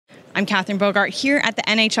I'm Catherine Bogart here at the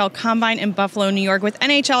NHL Combine in Buffalo, New York with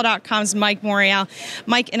NHL.com's Mike Morreale.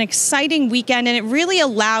 Mike, an exciting weekend, and it really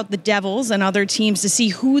allowed the Devils and other teams to see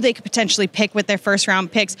who they could potentially pick with their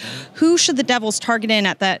first-round picks. Who should the Devils target in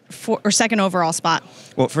at that second overall spot?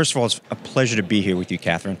 Well, first of all, it's a pleasure to be here with you,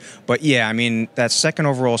 Catherine. But yeah, I mean, that second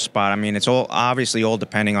overall spot, I mean, it's obviously all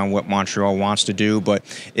depending on what Montreal wants to do. But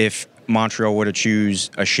if Montreal were to choose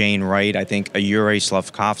a Shane Wright, I think a Juraj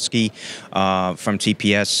Slafkovsky from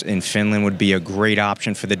TPS in Finland would be a great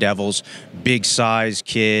option for the Devils. Big size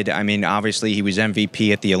kid. I mean, obviously he was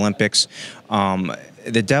MVP at the Olympics.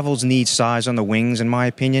 The Devils need size on the wings, in my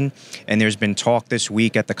opinion, and there's been talk this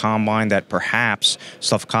week at the Combine that perhaps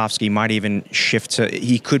Slafkovsky might even shift to,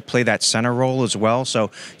 he could play that center role as well.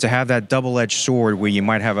 So to have that double-edged sword where you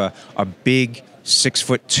might have a big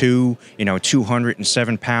 6'2",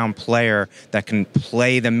 207-pound player that can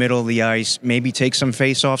play the middle of the ice, maybe take some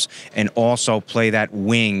faceoffs, and also play that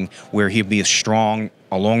wing where he'll be strong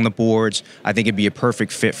along the boards. I think it'd be a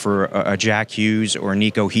perfect fit for a Jack Hughes or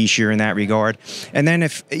Nico Hischier in that regard. And then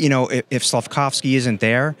if Slafkovsky isn't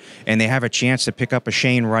there and they have a chance to pick up a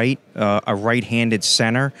Shane Wright, a right-handed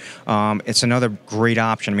center, it's another great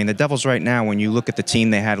option. I mean, the Devils right now, when you look at the team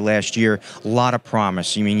they had last year, a lot of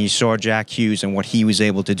promise. I mean, you saw Jack Hughes and what he was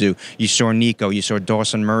able to do. You saw Nico, you saw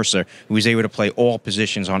Dawson Mercer, who was able to play all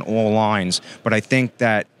positions on all lines. But I think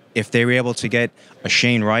that if they were able to get a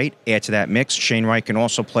Shane Wright, add to that mix, Shane Wright can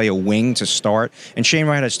also play a wing to start. And Shane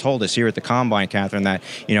Wright has told us here at the Combine, Catherine, that,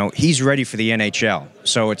 he's ready for the NHL.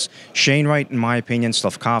 So it's Shane Wright, in my opinion,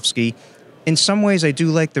 Slafkovsky. In some ways, I do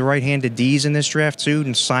like the right-handed Ds in this draft, too.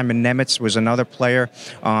 And Simon Nemec was another player.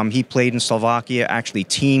 He played in Slovakia, actually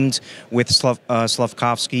teamed with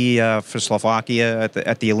Slafkovsky for Slovakia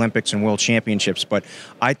at the Olympics and World Championships. But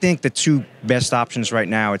I think the two best options right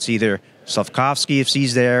now, it's either Slafkovsky, if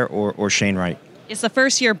he's there, or Shane Wright. It's the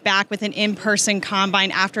first year back with an in-person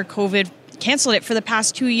Combine after COVID canceled it for the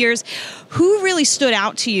past 2 years. Who really stood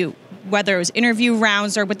out to you, whether it was interview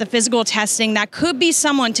rounds or with the physical testing, that could be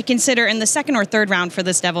someone to consider in the second or third round for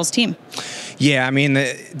this Devils team? Yeah, I mean,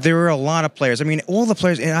 there are a lot of players. I mean, all the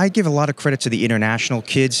players, and I give a lot of credit to the international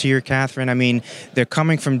kids here, Catherine. I mean, they're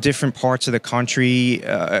coming from different parts of the country,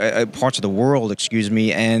 parts of the world,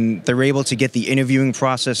 and they're able to get the interviewing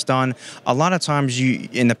process done. A lot of times,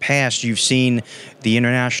 in the past, you've seen the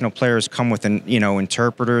international players come with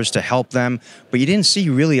interpreters to help them, but you didn't see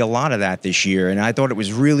really a lot of that this year, and I thought it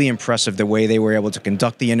was really impressive the way they were able to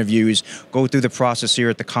conduct the interviews, go through the process here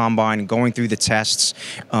at the Combine, going through the tests,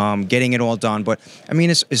 getting it all done. But I mean,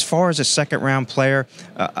 as far as a second-round player,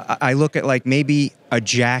 I look at like maybe a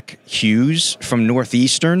Jack Hughes from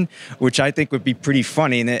Northeastern, which I think would be pretty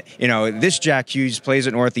funny. And that, this Jack Hughes plays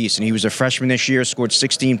at Northeastern. He was a freshman this year, scored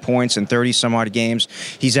 16 points in 30-some-odd games.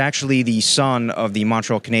 He's actually the son of the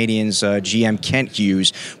Montreal Canadiens GM Kent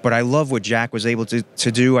Hughes. But I love what Jack was able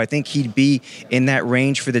to do. I think he'd be in that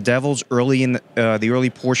range for the Devils early in the early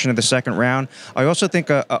portion of the second round. I also think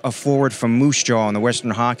a forward from Moose Jaw in the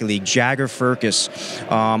Western Hockey League, Jagger Firkus,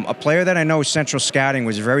 a player that I know Central Scouting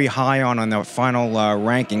was very high on the final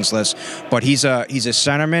rankings list, but he's a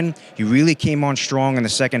centerman. He really came on strong in the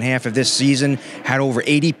second half of this season, had over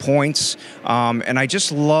 80 points, and I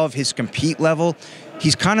just love his compete level.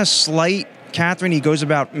 He's kind of slight, Catherine. He goes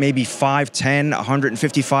about maybe 5'10",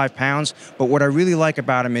 155 pounds, but what I really like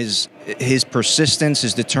about him is his persistence,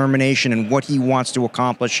 his determination, and what he wants to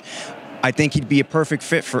accomplish. I think he'd be a perfect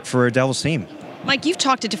fit for a Devils team. Mike, you've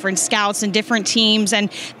talked to different scouts and different teams,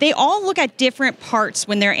 and they all look at different parts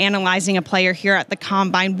when they're analyzing a player here at the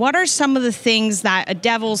Combine. What are some of the things that a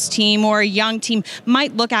Devils team or a young team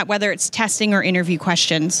might look at, whether it's testing or interview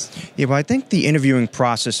questions? Yeah, well, I think the interviewing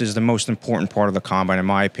process is the most important part of the Combine, in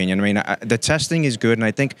my opinion. I mean, the testing is good, and I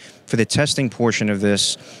think for the testing portion of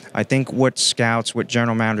this, I think what scouts, what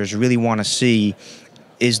general managers really want to see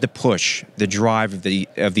is the push, the drive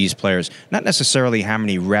of these players. Not necessarily how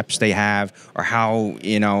many reps they have or how,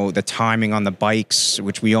 the timing on the bikes,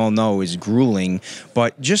 which we all know is grueling,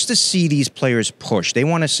 but just to see these players push. They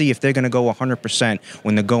want to see if they're going to go 100%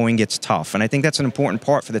 when the going gets tough. And I think that's an important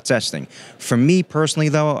part for the testing. For me personally,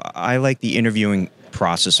 though, I like the interviewing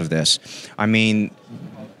process of this. I mean,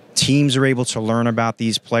 teams are able to learn about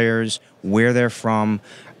these players, where they're from,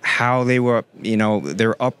 how they were,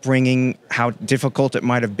 their upbringing, how difficult it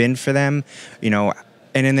might have been for them,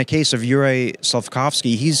 and in the case of Juraj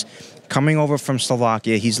Slafkovsky, he's coming over from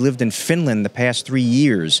Slovakia. He's lived in Finland the past 3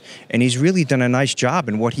 years, and he's really done a nice job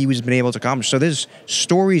in what he was been able to accomplish. So there's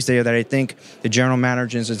stories there that I think the general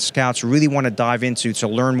managers and scouts really want to dive into to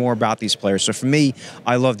learn more about these players. So for me,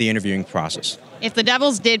 I love the interviewing process. If the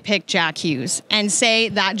Devils did pick Jack Hughes and say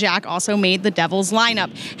that Jack also made the Devils lineup,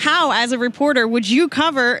 how, as a reporter, would you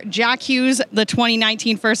cover Jack Hughes, the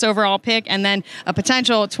 2019 first overall pick, and then a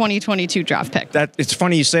potential 2022 draft pick? It's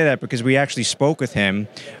funny you say that because we actually spoke with him,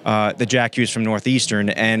 the Jack Hughes from Northeastern,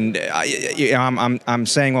 and I'm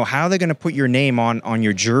saying, well, how are they going to put your name on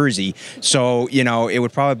your jersey? So, it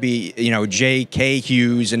would probably be, J.K.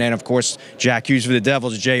 Hughes, and then, of course, Jack Hughes for the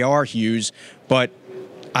Devils, J.R. Hughes, but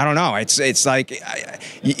I don't know. It's like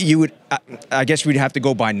you would. I guess we'd have to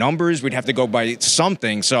go by numbers. We'd have to go by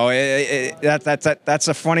something. So that's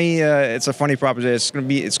a funny. It's a funny proposition.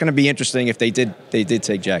 It's gonna be interesting if they did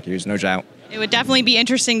take Jack Hughes. No doubt. It would definitely be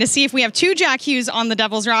interesting to see if we have two Jack Hughes on the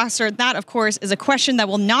Devils roster. That, of course, is a question that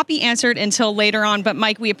will not be answered until later on. But,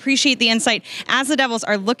 Mike, we appreciate the insight as the Devils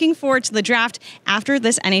are looking forward to the draft after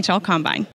this NHL Combine.